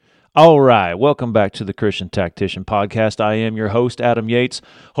All right, welcome back to the Christian Tactician Podcast. I am your host, Adam Yates.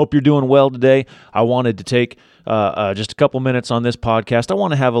 Hope you're doing well today. I wanted to take just a couple minutes on this podcast. I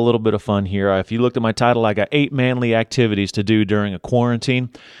want to have a little bit of fun here. If you looked at my title, I got 8 manly activities to do during a quarantine.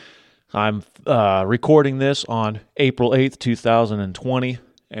 I'm recording this on April 8th, 2020,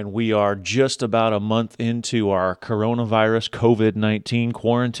 and we are just about a month into our coronavirus COVID-19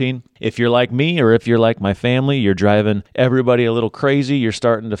 quarantine. If you're like me or if you're like my family, you're driving everybody a little crazy. You're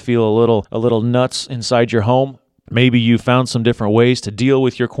starting to feel a little nuts inside your home. Maybe you found some different ways to deal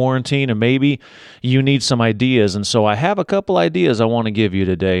with your quarantine, and maybe you need some ideas. And so I have a couple ideas I want to give you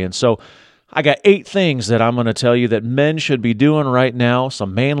today. And so I got 8 things that I'm going to tell you that men should be doing right now,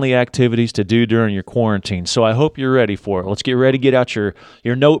 some manly activities to do during your quarantine. So I hope you're ready for it. Let's get ready, get out your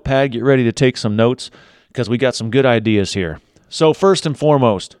notepad, get ready to take some notes because we got some good ideas here. So first and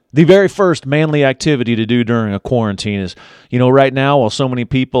foremost, the very first manly activity to do during a quarantine is, right now while so many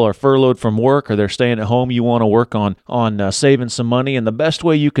people are furloughed from work or they're staying at home, you want to work on saving some money. And the best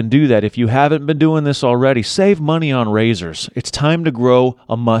way you can do that, if you haven't been doing this already, save money on razors. It's time to grow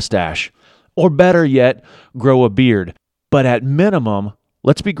a mustache. Or better yet, grow a beard. But at minimum,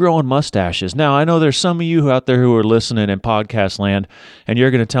 let's be growing mustaches. Now, I know there's some of you out there who are listening in podcast land, and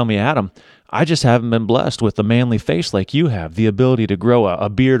you're going to tell me, Adam, I just haven't been blessed with a manly face like you have, the ability to grow a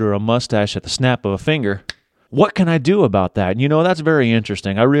beard or a mustache at the snap of a finger. What can I do about that? That's very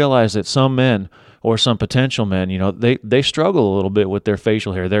interesting. I realize that some men or some potential men, they struggle a little bit with their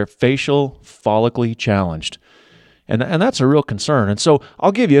facial hair. They're facial follically challenged. And that's a real concern. And so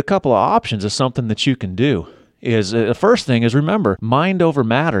I'll give you a couple of options of something that you can do. The first thing is, remember, mind over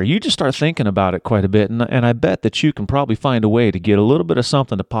matter. You just start thinking about it quite a bit, and I bet that you can probably find a way to get a little bit of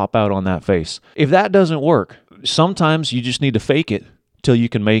something to pop out on that face. If that doesn't work, sometimes you just need to fake it till you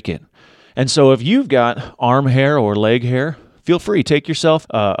can make it. And so if you've got arm hair or leg hair, feel free, take yourself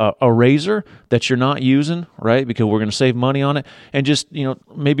a razor that you're not using, right, because we're going to save money on it, and just,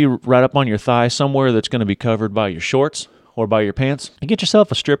 maybe right up on your thigh somewhere that's going to be covered by your shorts or by your pants, and get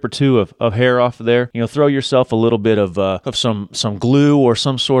yourself a strip or two of hair off of there. Throw yourself a little bit of some glue or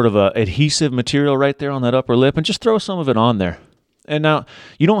some sort of adhesive material right there on that upper lip, and just throw some of it on there. And now,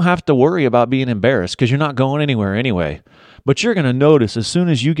 you don't have to worry about being embarrassed because you're not going anywhere anyway, but you're going to notice as soon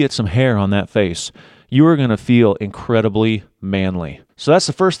as you get some hair on that face, you are going to feel incredibly manly. So that's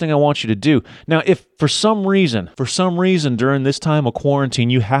the first thing I want you to do. Now, if for some reason during this time of quarantine,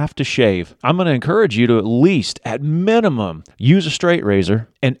 you have to shave, I'm going to encourage you to at least, at minimum, use a straight razor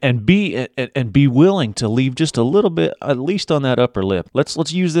and be willing to leave just a little bit, at least on that upper lip.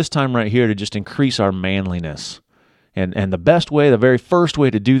 Let's use this time right here to just increase our manliness. And the best way, the very first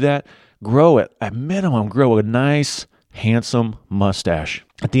way to do that, at minimum, grow a nice, handsome mustache.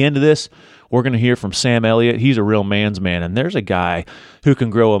 At the end of this, we're going to hear from Sam Elliott. He's a real man's man, and there's a guy who can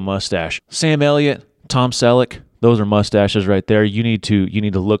grow a mustache. Sam Elliott, Tom Selleck, those are mustaches right there. You need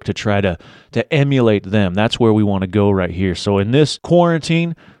to look to try to emulate them. That's where we want to go right here. So in this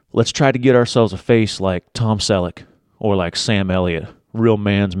quarantine, let's try to get ourselves a face like Tom Selleck or like Sam Elliott. Real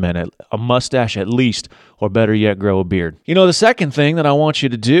man's men, a mustache at least, or better yet, grow a beard. The second thing that I want you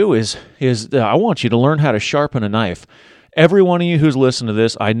to do is I want you to learn how to sharpen a knife. Every one of you who's listened to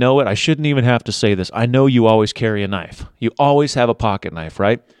this, I know it. I shouldn't even have to say this. I know you always carry a knife. You always have a pocket knife,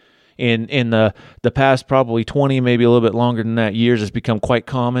 right? In the past probably 20, maybe a little bit longer than that, years, it's become quite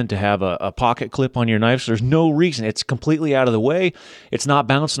common to have a pocket clip on your knife. So there's no reason. It's completely out of the way. It's not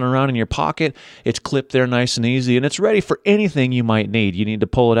bouncing around in your pocket. It's clipped there nice and easy, and it's ready for anything you might need. You need to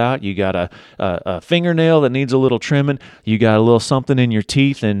pull it out. You got a fingernail that needs a little trimming. You got a little something in your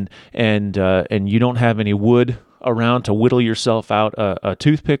teeth, and you don't have any wood around to whittle yourself out a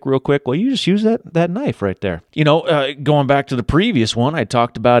toothpick real quick. Well, you just use that knife right there. Going back to the previous one, I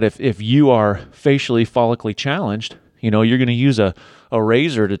talked about if you are facially follically challenged, you're going to use a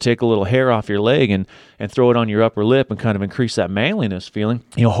razor to take a little hair off your leg and throw it on your upper lip and kind of increase that manliness feeling.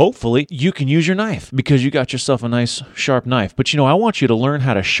 Hopefully you can use your knife because you got yourself a nice sharp knife. But I want you to learn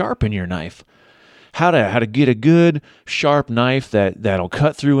how to sharpen your knife. How to get a good sharp knife that'll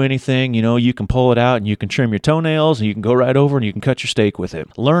cut through anything. You can pull it out and you can trim your toenails and you can go right over and you can cut your steak with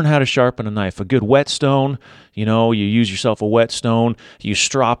it. Learn how to sharpen a knife. A good whetstone, you use yourself a whetstone, you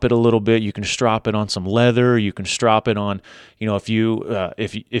strop it a little bit. You can strop it on some leather. You can strop it on, if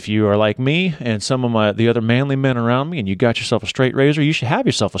you are like me and some of the other manly men around me and you got yourself a straight razor, you should have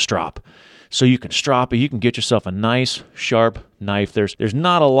yourself a strop. So you can strop it, you can get yourself a nice, sharp knife. There's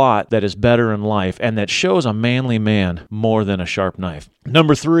not a lot that is better in life and that shows a manly man more than a sharp knife.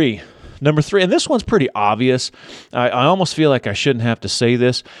 Number three, and this one's pretty obvious. I almost feel like I shouldn't have to say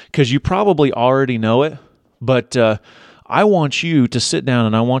this because you probably already know it, but I want you to sit down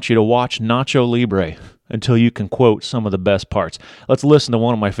and I want you to watch Nacho Libre until you can quote some of the best parts. Let's listen to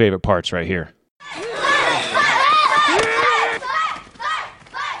one of my favorite parts right here.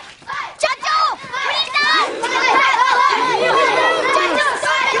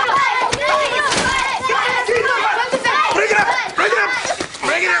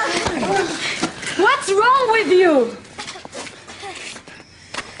 What's wrong with you?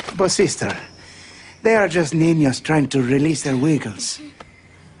 But sister, they are just niños trying to release their wiggles.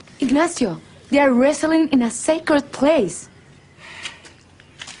 Ignacio, they are wrestling in a sacred place.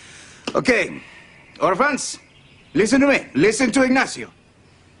 Okay, orphans, listen to me. Listen to Ignacio.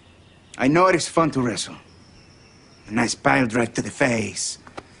 I know it is fun to wrestle. A nice pile drive to the face,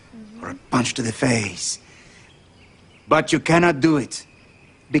 or a punch to the face. But you cannot do it,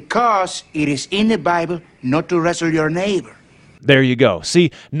 because it is in the Bible not to wrestle your neighbor. There you go. See,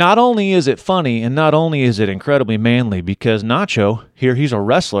 not only is it funny and not only is it incredibly manly, because Nacho, here he's a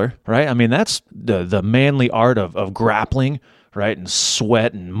wrestler, right? I mean, that's the manly art of grappling, right? And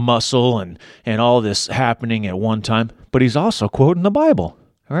sweat and muscle and all this happening at one time. But he's also quoting the Bible,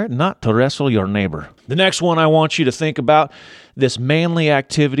 all right? Not to wrestle your neighbor. The next one I want you to think about, this manly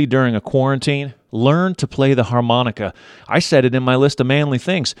activity during a quarantine, learn to play the harmonica. I said it in my list of manly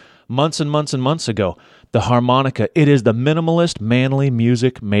things months and months and months ago. The harmonica, it is the minimalist, manly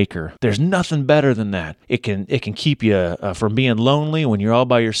music maker. There's nothing better than that. It can keep you from being lonely when you're all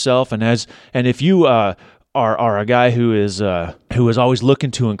by yourself. And if you are a guy who is always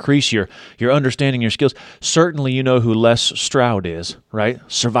looking to increase your understanding, your skills, certainly you know who Les Stroud is, right?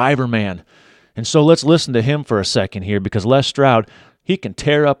 Survivor Man. And so let's listen to him for a second here, because Les Stroud, he can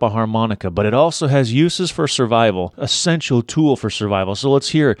tear up a harmonica, but it also has uses for survival, essential tool for survival. So let's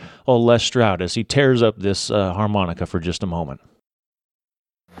hear old Les Stroud as he tears up this harmonica for just a moment.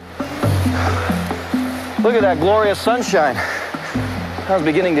 Look at that glorious sunshine. I was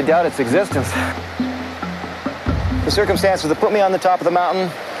beginning to doubt its existence. The circumstances that put me on the top of the mountain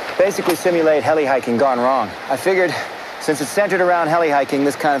basically simulate heli hiking gone wrong. I figured, since it's centered around heli hiking,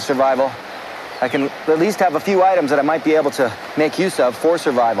 this kind of survival, I can at least have a few items that I might be able to make use of for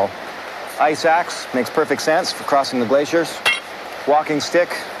survival. Ice axe makes perfect sense for crossing the glaciers. Walking stick,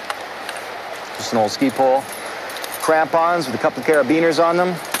 just an old ski pole. Crampons with a couple of carabiners on them.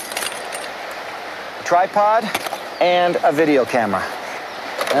 A tripod, and a video camera.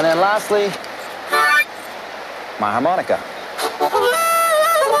 And then lastly, my harmonica.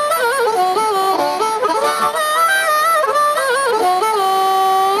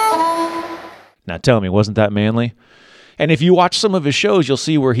 Now tell me, wasn't that manly? And if you watch some of his shows, you'll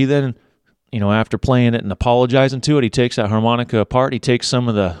see where he then, after playing it and apologizing to it, he takes that harmonica apart, he takes some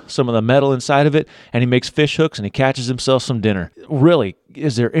of the metal inside of it, and he makes fish hooks and he catches himself some dinner. Really,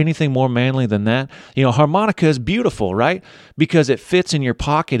 is there anything more manly than that? Harmonica is beautiful, right? Because it fits in your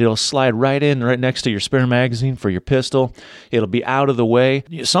pocket. It'll slide right in, right next to your spare magazine for your pistol. It'll be out of the way.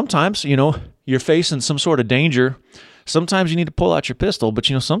 Sometimes, you're facing some sort of danger. Sometimes you need to pull out your pistol, but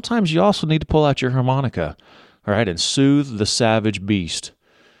sometimes you also need to pull out your harmonica, all right, and soothe the savage beast.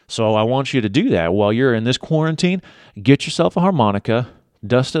 So I want you to do that while you're in this quarantine. Get yourself a harmonica,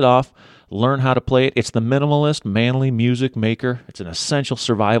 dust it off, learn how to play it. It's the minimalist, manly music maker. It's an essential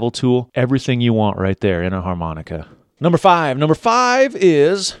survival tool. Everything you want right there in a harmonica. Number five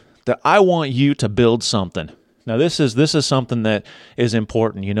is that I want you to build something. Now, this is something that is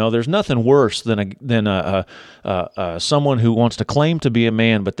important. There's nothing worse than someone who wants to claim to be a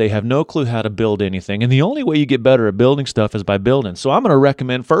man, but they have no clue how to build anything. And the only way you get better at building stuff is by building. So I'm going to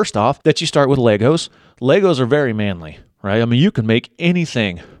recommend, first off, that you start with Legos. Legos are very manly, right? I mean, you can make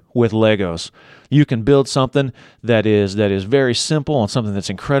anything with Legos. You can build something that is very simple and something that's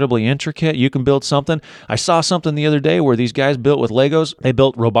incredibly intricate. You can build something. I saw something the other day where these guys built with Legos. They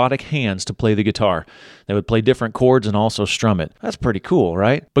built robotic hands to play the guitar. They would play different chords and also strum it. That's pretty cool,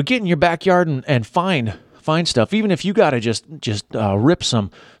 right? But get in your backyard and find stuff. Even if you got to just rip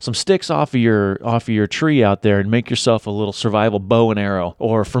some sticks off of your tree out there and make yourself a little survival bow and arrow.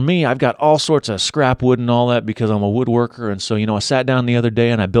 Or for me, I've got all sorts of scrap wood and all that because I'm a woodworker. And so, I sat down the other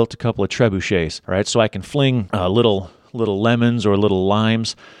day and I built a couple of trebuchets, right? So I can fling little lemons or little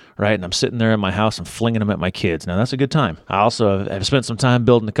limes, right? And I'm sitting there in my house and flinging them at my kids. Now, that's a good time. I also have spent some time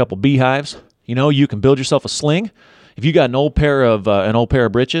building a couple beehives. You can build yourself a sling. If you got an old pair of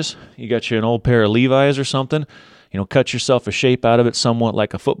britches, you got an old pair of Levi's or something, cut yourself a shape out of it somewhat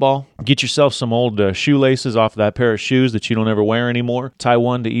like a football. Get yourself some old shoelaces off of that pair of shoes that you don't ever wear anymore. Tie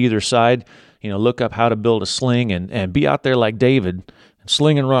one to either side. Look up how to build a sling and be out there like David,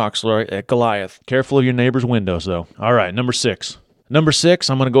 slinging rocks right at Goliath. Careful of your neighbor's windows, though. All right, number 6. Number 6,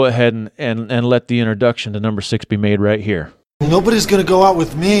 I'm going to go ahead and let the introduction to number 6 be made right here. Nobody's gonna go out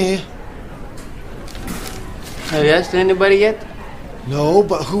with me. Have you asked anybody yet? No,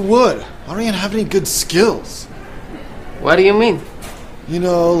 but who would? I don't even have any good skills. What do you mean? You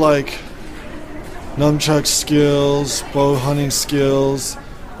know, like nunchuck skills, bow hunting skills,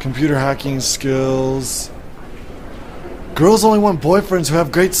 computer hacking skills. Girls only want boyfriends who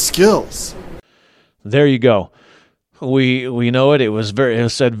have great skills. There you go. We know it. It was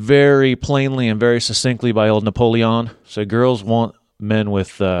said very plainly and very succinctly by old Napoleon. So girls want men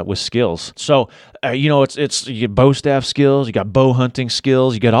with skills. So it's you get bow staff skills, you got bow hunting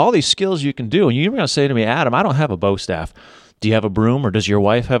skills, you got all these skills you can do. And you're going to say to me, Adam, I don't have a bow staff. Do you have a broom, or does your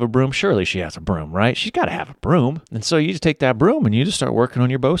wife have a broom? Surely she has a broom, right? She's got to have a broom. And so you just take that broom and you just start working on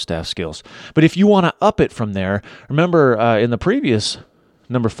your bow staff skills. But if you want to up it from there, remember in the previous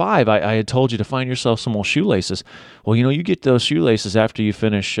number 5, I had told you to find yourself some old shoelaces. Well, you get those shoelaces after you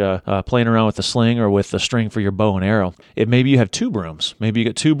finish playing around with the sling or with the string for your bow and arrow. Maybe you have 2 brooms. Maybe you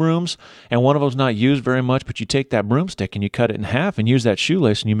get 2 brooms, and one of them's not used very much, but you take that broomstick and you cut it in half and use that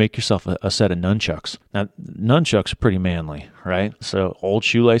shoelace, and you make yourself a set of nunchucks. Now, nunchucks are pretty manly, right? So old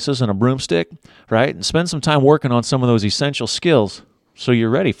shoelaces and a broomstick, right? And spend some time working on some of those essential skills so you're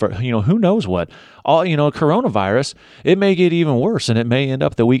ready for, who knows what. Coronavirus, it may get even worse, and it may end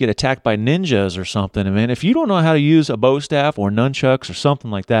up that we get attacked by ninjas or something. And man, if you don't know how to use a bow staff or nunchucks or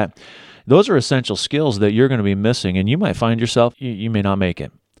something like that, those are essential skills that you're going to be missing, and you might find yourself, you may not make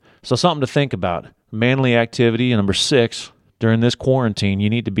it. So something to think about. Manly activity. And number 6, during this quarantine, you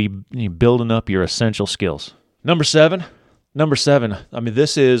need to be building up your essential skills. Number 7, I mean,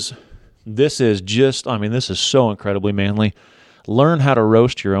 this is so incredibly manly. Learn how to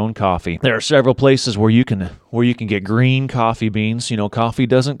roast your own coffee. There are several places where you can get green coffee beans. Coffee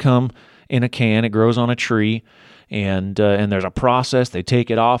doesn't come in a can; it grows on a tree, and there's a process. They take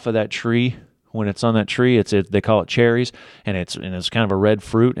it off of that tree. When it's on that tree, they call it cherries, and it's kind of a red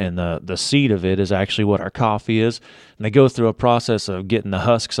fruit, and the seed of it is actually what our coffee is. And they go through a process of getting the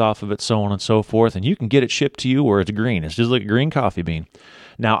husks off of it, so on and so forth, and you can get it shipped to you where it's green. It's just like a green coffee bean.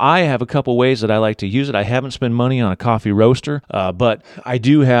 Now, I have a couple ways that I like to use it. I haven't spent money on a coffee roaster, but I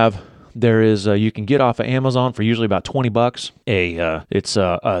do have. There is you can get off of Amazon for usually about $20.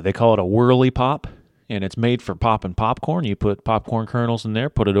 They call it a whirly pop, and it's made for popping popcorn. You put popcorn kernels in there,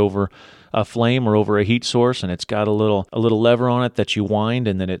 put it over a flame or over a heat source, and it's got a little lever on it that you wind,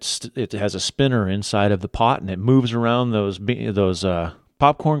 and then it has a spinner inside of the pot, and it moves around those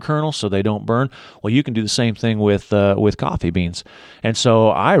popcorn kernels so they don't burn. Well, you can do the same thing with coffee beans. And so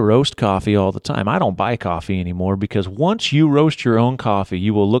I roast coffee all the time. I don't buy coffee anymore because once you roast your own coffee,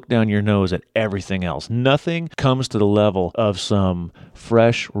 you will look down your nose at everything else. Nothing comes to the level of some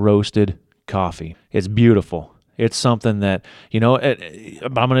fresh roasted coffee. It's beautiful. It's something that, I'm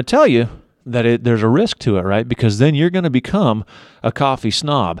going to tell you that there's a risk to it, right? Because then you're going to become a coffee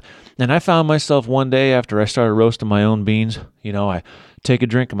snob. And I found myself one day after I started roasting my own beans, I take a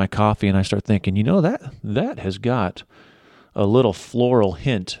drink of my coffee and I start thinking, that has got a little floral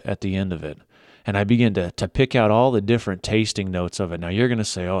hint at the end of it. And I begin to pick out all the different tasting notes of it. Now, you're going to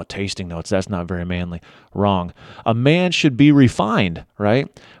say, tasting notes, that's not very manly. Wrong. A man should be refined,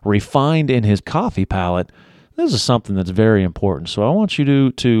 right? Refined in his coffee palate. This is something that's very important. So I want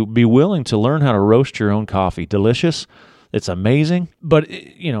you to be willing to learn how to roast your own coffee. Delicious. It's amazing. But,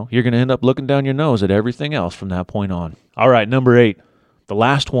 you're going to end up looking down your nose at everything else from that point on. All right, number 8, the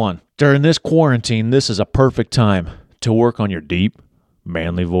last one. During this quarantine, this is a perfect time to work on your deep,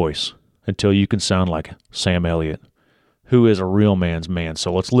 manly voice until you can sound like Sam Elliott, who is a real man's man.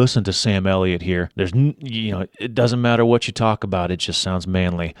 So let's listen to Sam Elliott here. It doesn't matter what you talk about. It just sounds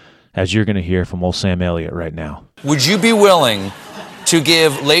manly, as you're going to hear from old Sam Elliott right now. Would you be willing to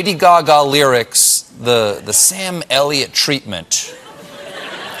give Lady Gaga lyrics the Sam Elliott treatment?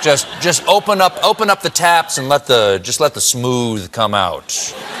 Just open up the taps and let the smooth come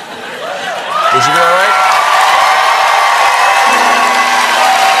out. Would you be all right?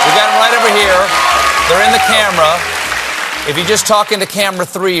 We got them right over here. They're in the camera. If you just talk into camera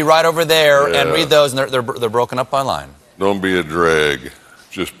 3 right over there and read those, and they're broken up by line. Don't be a drag.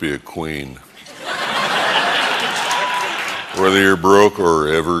 Just be a queen. Whether you're broke or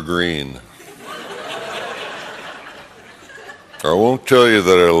evergreen. I won't tell you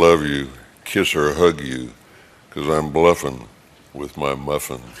that I love you, kiss or hug you, because I'm bluffing with my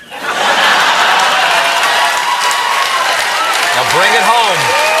muffin. Now bring it home.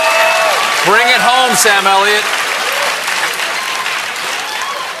 Bring it home, Sam Elliott.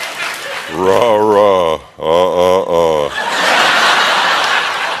 Rah, rah,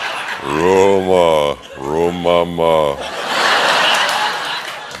 Roma, Roma, ma.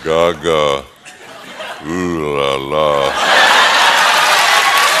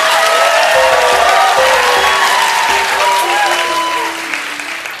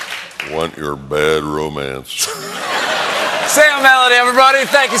 your bad romance. Sam Melody, everybody.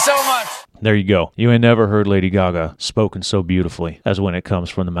 Thank you so much. There you go. You ain't never heard Lady Gaga spoken so beautifully as when it comes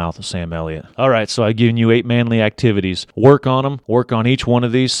from the mouth of Sam Elliott. All right, so I've given you 8 manly activities. Work on them. Work on each one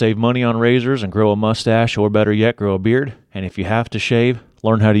of these. Save money on razors and grow a mustache, or better yet, grow a beard. And if you have to shave,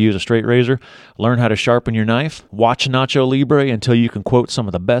 learn how to use a straight razor. Learn how to sharpen your knife. Watch Nacho Libre until you can quote some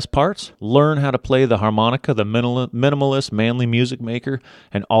of the best parts. Learn how to play the harmonica, the minimalist, manly music maker,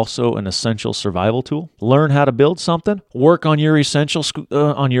 and also an essential survival tool. Learn how to build something. Work on your essential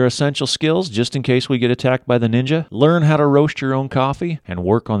skills just in case we get attacked by the ninja. Learn how to roast your own coffee, and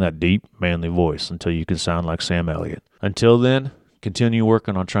work on that deep, manly voice until you can sound like Sam Elliott. Until then, continue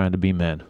working on trying to be men.